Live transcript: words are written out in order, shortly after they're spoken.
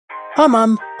Hi,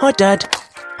 Mum. Hi, Dad.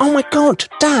 Oh my God,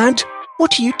 Dad,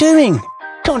 what are you doing?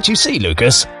 Can't you see,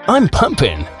 Lucas? I'm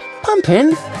pumping.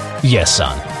 Pumping? Yes,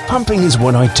 son. Pumping is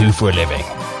what I do for a living.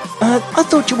 I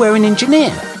thought you were an engineer.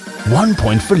 1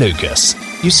 point for Lucas.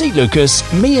 You see, Lucas,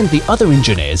 me and the other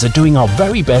engineers are doing our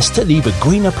very best to leave a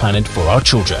greener planet for our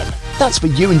children. That's for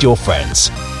you and your friends.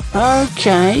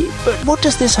 Okay, but what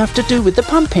does this have to do with the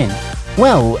pumping?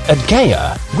 Well, at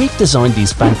Gaia, we've designed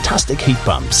these fantastic heat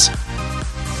pumps.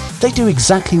 They do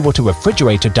exactly what a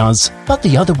refrigerator does, but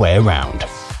the other way around.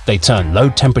 They turn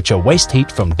low-temperature waste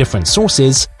heat from different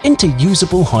sources into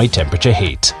usable high-temperature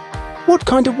heat. What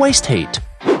kind of waste heat?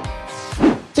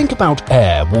 Think about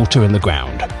air, water and the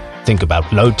ground. Think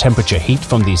about low-temperature heat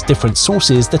from these different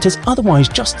sources that is otherwise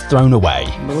just thrown away.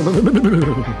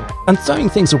 And throwing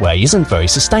things away isn't very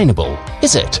sustainable,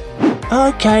 is it?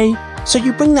 Okay, so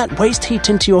you bring that waste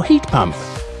heat into your heat pump?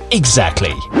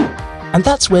 Exactly. And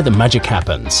that's where the magic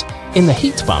happens. In the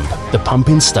heat pump, the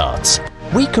pumping starts.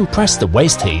 We compress the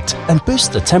waste heat and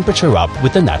boost the temperature up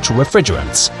with the natural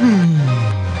refrigerants.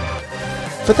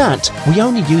 For that, we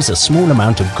only use a small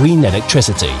amount of green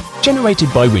electricity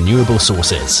generated by renewable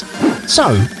sources.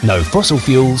 So, no fossil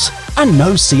fuels and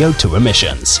no CO2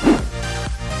 emissions.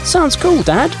 Sounds cool,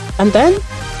 Dad. And then?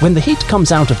 When the heat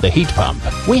comes out of the heat pump,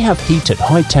 we have heat at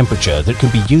high temperature that can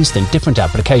be used in different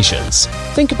applications.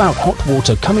 Think about hot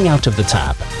water coming out of the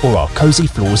tap, or our cozy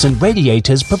floors and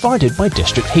radiators provided by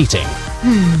district heating.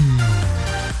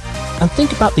 And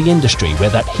think about the industry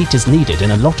where that heat is needed in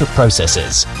a lot of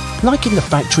processes, like in the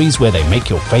factories where they make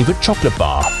your favourite chocolate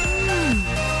bar,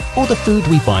 or the food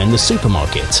we buy in the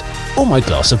supermarket, or my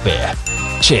glass of beer.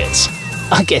 Cheers.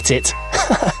 I get it.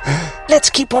 Let's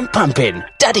keep on pumping.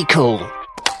 Daddy cool.